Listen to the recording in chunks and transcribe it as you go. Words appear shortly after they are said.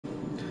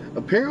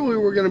Apparently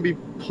we're going to be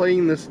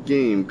playing this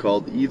game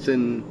called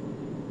Ethan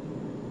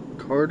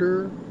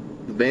Carter?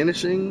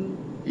 Vanishing?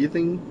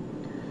 Ethan?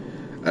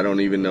 I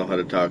don't even know how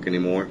to talk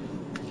anymore.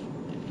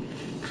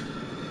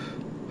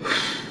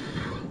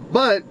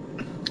 But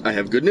I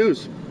have good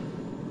news.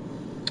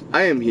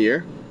 I am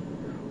here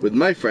with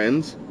my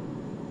friends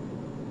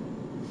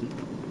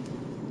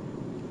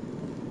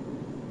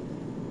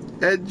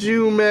at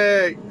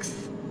Jumex.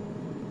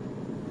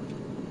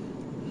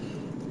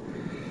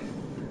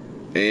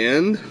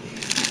 And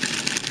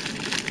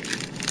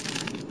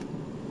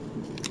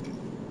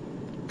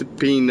the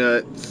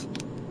peanuts.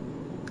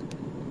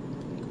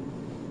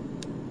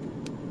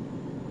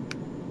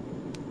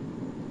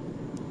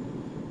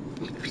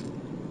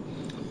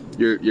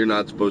 You're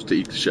not supposed to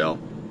eat the shell.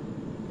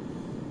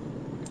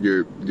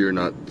 You're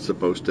not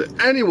supposed to.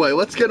 Anyway,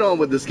 let's get on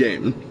with this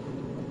game.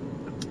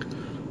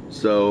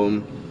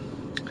 So,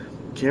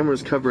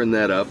 camera's covering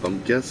that up.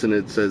 I'm guessing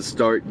it says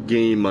start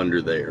game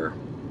under there.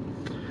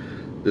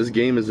 This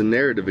game is a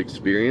narrative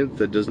experience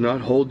that does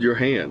not hold your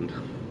hand.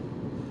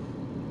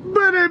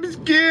 But I'm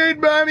scared,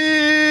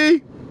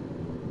 Mommy!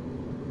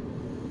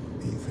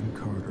 Ethan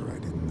Carter, I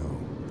didn't know.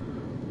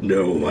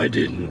 No, I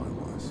didn't. Who I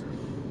was.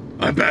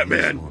 I'm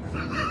Batman.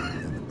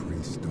 And the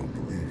priests don't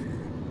believe you.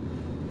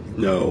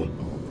 No.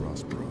 Paul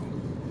Prospero.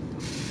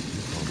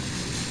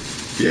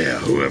 Yeah,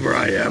 whoever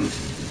I am.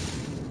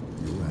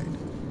 You're right.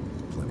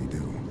 Plenty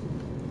do.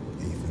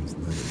 Ethan's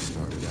letter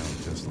started out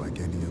just like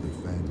any other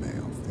fan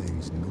mail.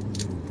 Things no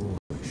little boy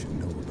should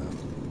know about.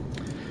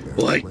 There are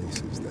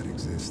places that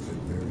exist that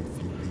very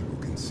few people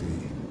can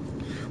see.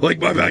 Like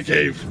my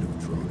Batcave. Could have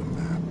drawn a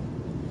map.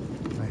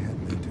 I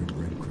hadn't entered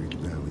Red Creek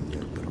Valley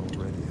yet, but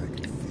already I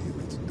could feel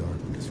its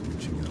darkness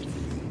reaching out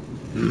for me.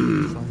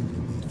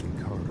 Finding Ethan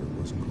Carter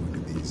wasn't going to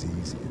be as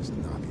easy as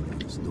knocking on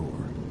his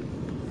door.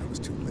 I was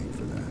too late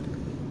for that.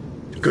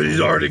 Because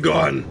he's already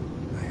gone.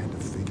 I had to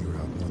figure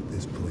out what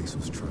this place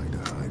was trying to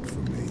hide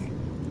from me.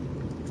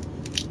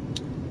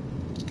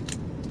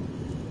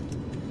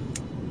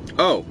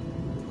 Oh.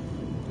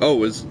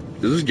 Oh, is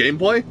this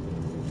gameplay?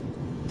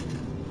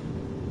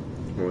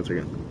 Oh, one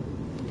second.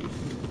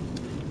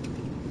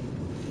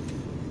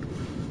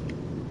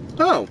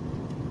 Oh.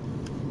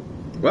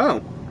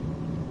 Wow.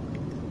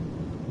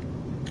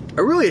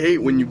 I really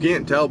hate when you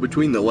can't tell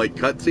between the, like,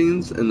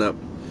 cutscenes and the...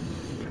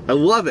 I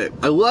love it.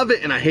 I love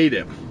it and I hate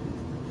it.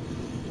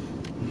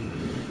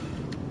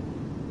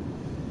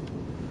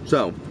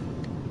 So,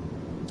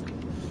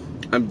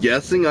 I'm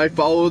guessing I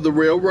follow the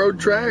railroad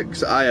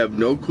tracks. I have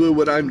no clue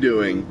what I'm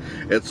doing.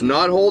 It's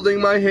not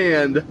holding my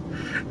hand,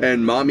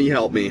 and Mommy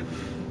help me.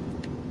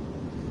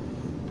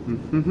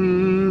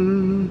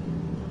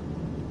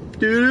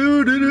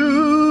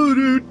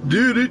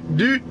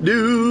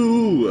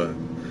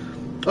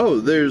 Oh,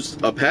 there's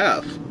a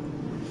path.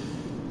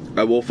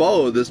 I will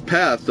follow this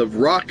path of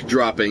rock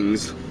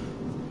droppings.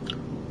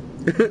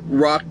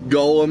 Rock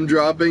golem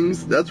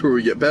droppings. That's where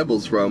we get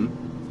pebbles from.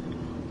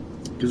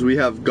 Because we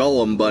have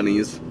golem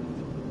bunnies.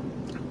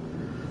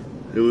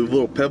 And we have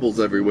little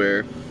pebbles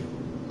everywhere.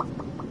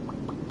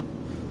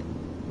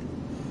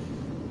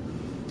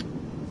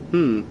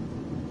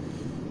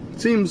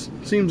 Seems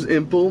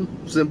simple,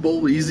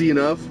 easy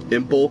enough.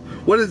 Imple.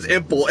 What is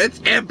imple? It's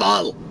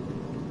imple!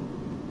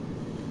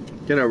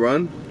 Can I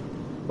run?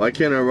 Why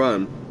can't I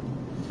run?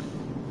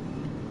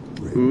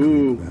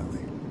 Ooh.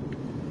 Valley.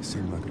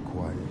 Seemed like a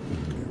quiet,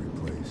 ordinary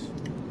place.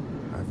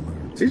 I've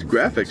learned These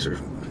graphics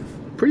are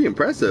pretty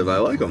impressive. I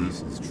like them.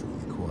 This is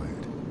truly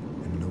quiet,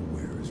 and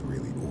nowhere is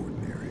really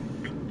ordinary.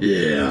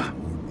 Yeah.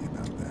 Warn me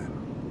about that.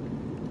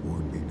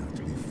 Warn me not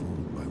to be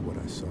fooled by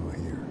what I saw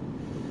here.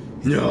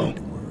 No.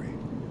 Don't worry.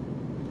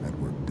 I'd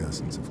worked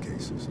dozens of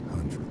cases,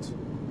 hundreds.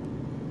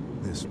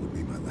 This would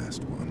be my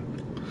last one.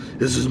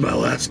 This is my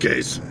last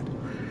case.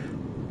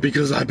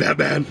 Because I'm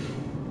Batman.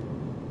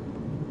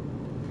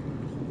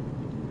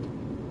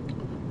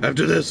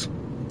 After this,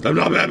 I'm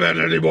not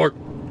Batman anymore.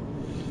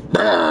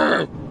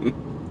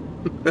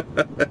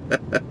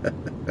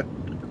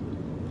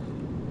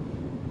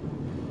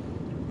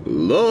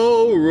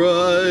 Low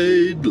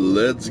ride,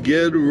 let's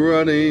get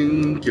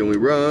running. Can we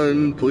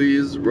run?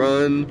 Please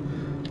run.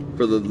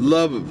 For the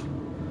love of...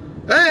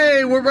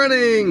 Hey, we're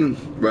running!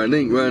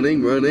 Running,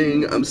 running,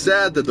 running. I'm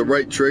sad that the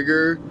right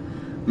trigger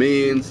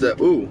means that...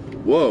 Ooh,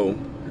 whoa.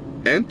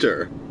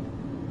 Enter.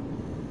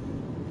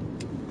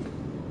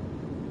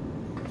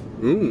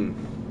 Ooh.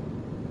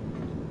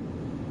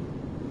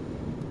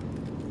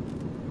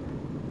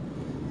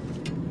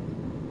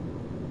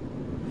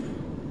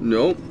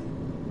 Nope.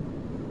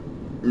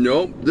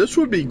 Nope. This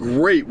would be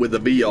great with a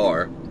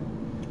VR.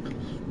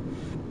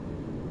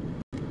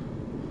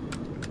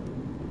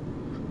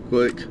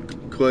 Click,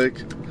 click,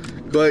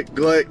 click,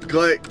 click,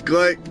 click,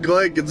 click,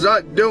 click. It's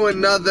not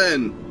doing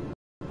nothing.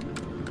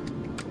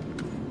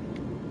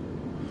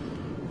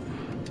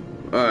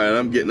 Alright,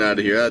 I'm getting out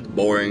of here. That's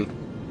boring.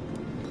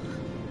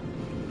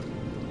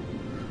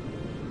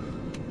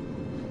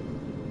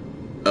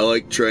 I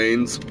like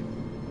trains.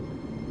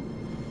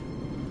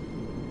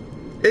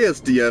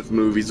 ASDF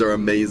movies are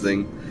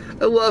amazing.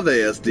 I love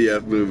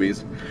ASDF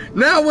movies.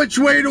 Now which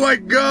way do I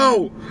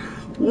go?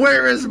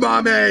 Where is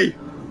Mommy?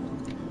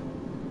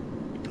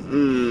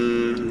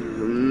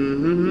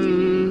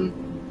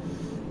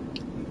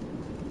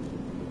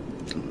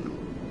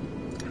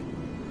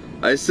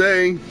 I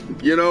say,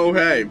 you know,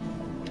 hey,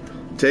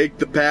 take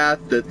the path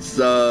that's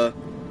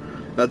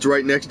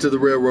right next to the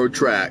railroad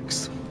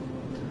tracks.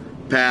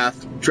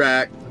 Path,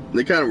 track,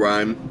 they kind of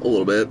rhyme a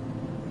little bit.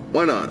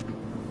 Why not?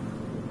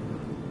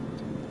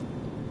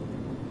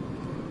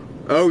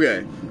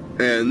 Okay,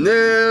 and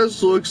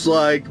this looks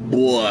like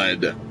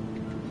blood.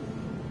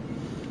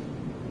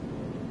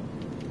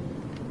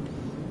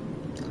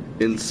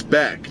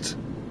 Inspect.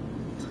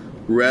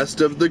 Rest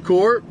of the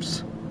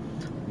corpse.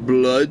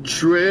 Blood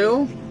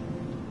trail.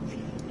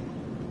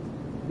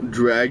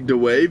 Dragged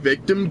away.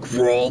 Victim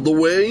crawled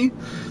away.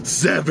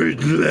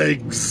 Severed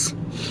legs.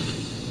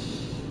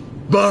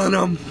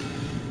 Bonham.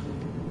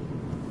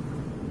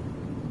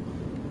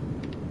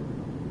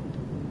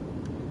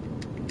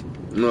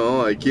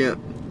 No, I can't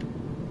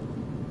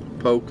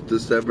poke the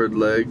severed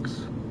legs.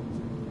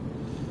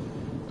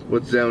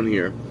 What's down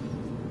here?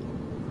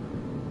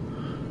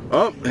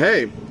 Oh,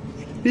 hey,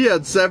 he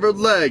had severed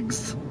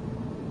legs.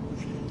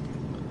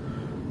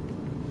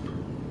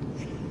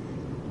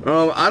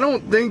 I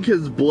don't think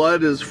his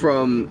blood is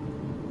from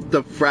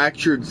the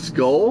fractured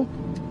skull.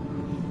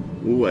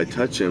 Ooh, I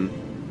touch him.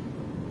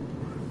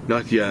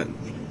 Not yet.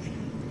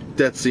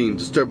 Death scene,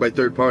 disturbed by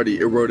third party,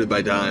 eroded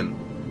by time.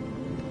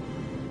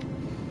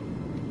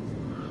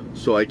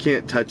 So I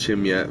can't touch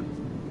him yet.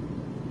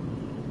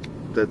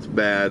 That's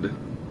bad.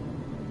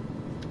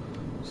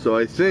 So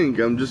I think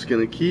I'm just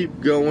gonna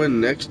keep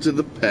going next to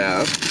the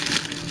path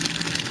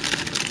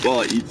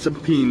while I eat some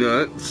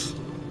peanuts.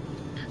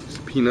 These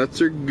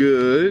peanuts are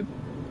good.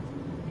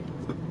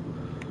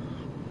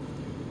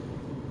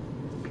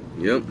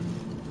 Yep.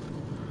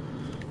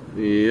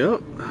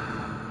 Yep.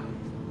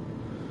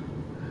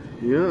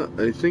 Yeah,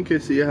 I think I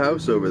see a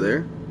house over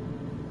there.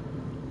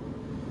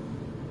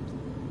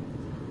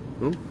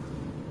 Oh.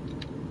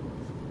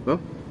 Well.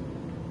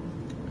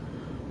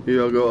 Maybe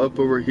I'll go up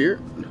over here.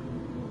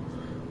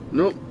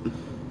 Nope.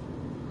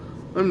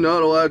 I'm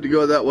not allowed to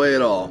go that way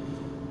at all.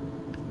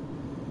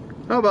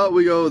 How about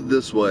we go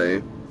this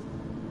way?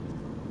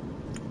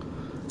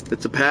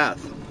 It's a path.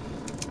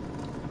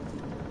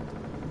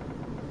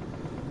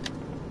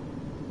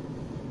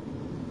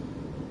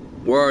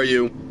 Where are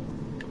you?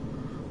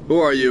 Who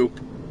are you?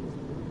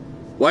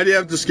 Why do you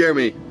have to scare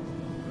me?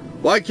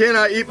 Why can't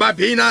I eat my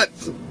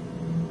peanuts?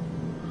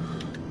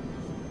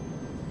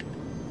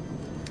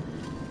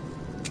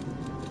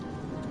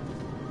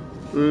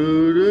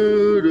 Doo,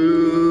 doo,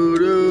 doo,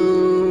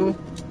 doo.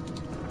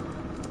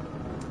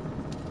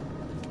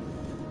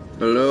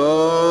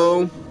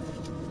 Hello?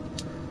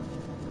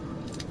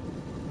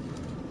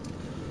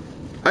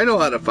 I know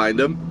how to find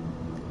him.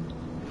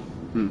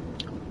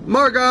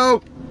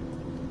 Margot!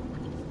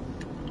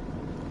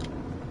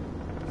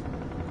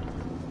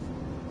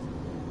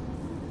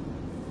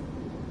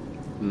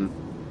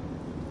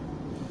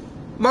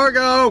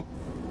 Margot!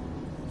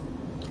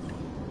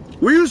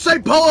 Will you say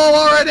polo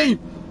already?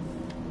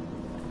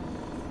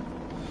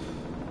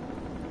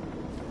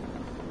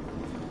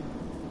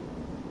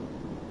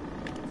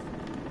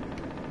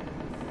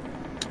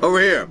 Over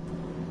here.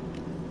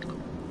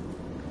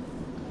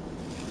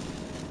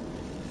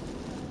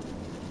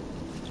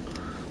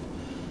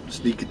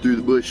 Sneaking through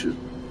the bushes.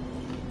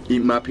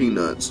 Eat my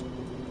peanuts.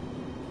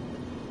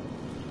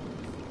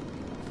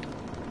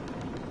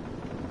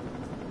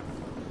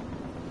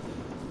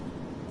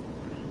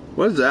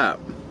 What is that?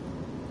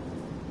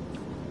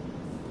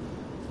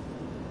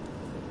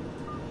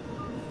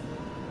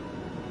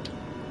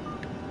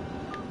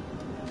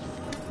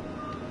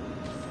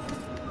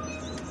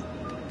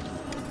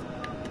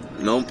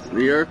 Nope,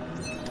 here.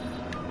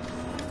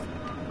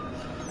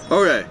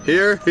 Okay,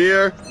 here,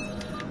 here,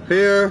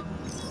 here,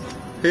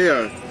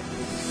 here.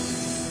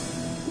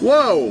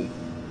 Whoa!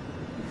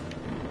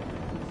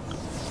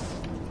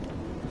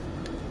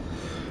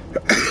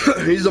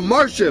 He's a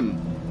Martian.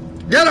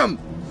 Get him!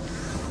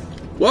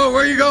 Whoa,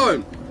 where are you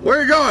going? Where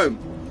are you going?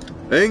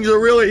 Things are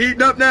really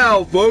heating up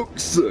now,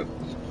 folks.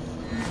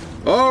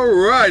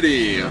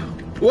 Alrighty.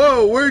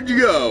 Whoa, where'd you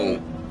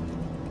go?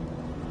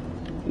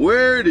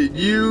 Where did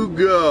you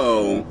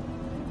go?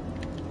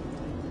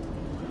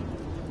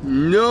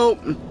 Nope.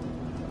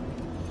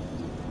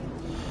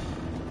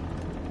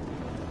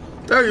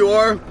 There you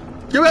are.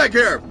 Get back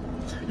here.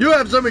 You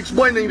have some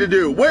explaining to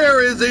do.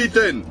 Where is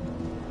Ethan?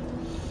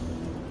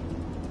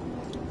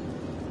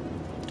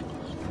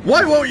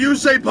 Why won't you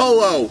say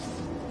polo?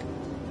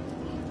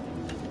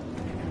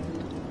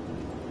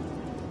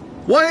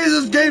 Why is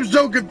this game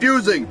so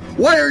confusing?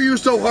 Why are you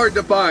so hard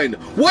to find?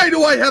 Why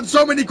do I have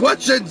so many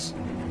questions?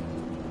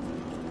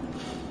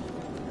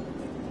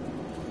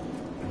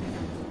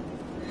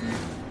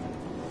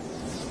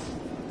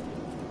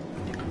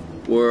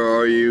 Where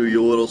are you,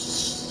 you little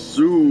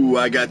Ooh,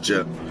 I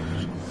gotcha.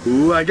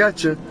 Ooh, I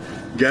gotcha.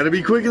 Gotta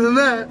be quicker than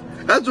that.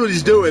 That's what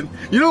he's doing.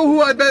 You know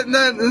who I bet in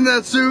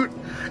that suit?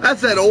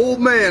 That's that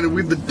old man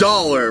with the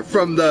dollar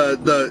from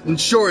the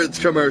insurance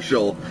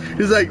commercial.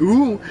 He's like,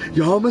 ooh,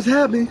 you almost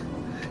had me.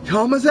 You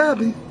almost had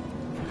me.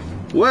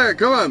 Where?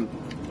 Come on.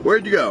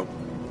 Where'd you go?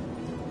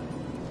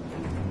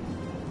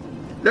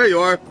 There you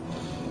are.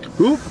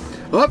 Oop.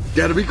 Oh,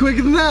 gotta be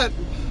quicker than that.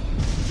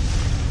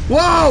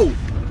 Whoa!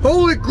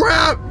 Holy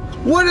crap!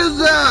 What is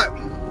that?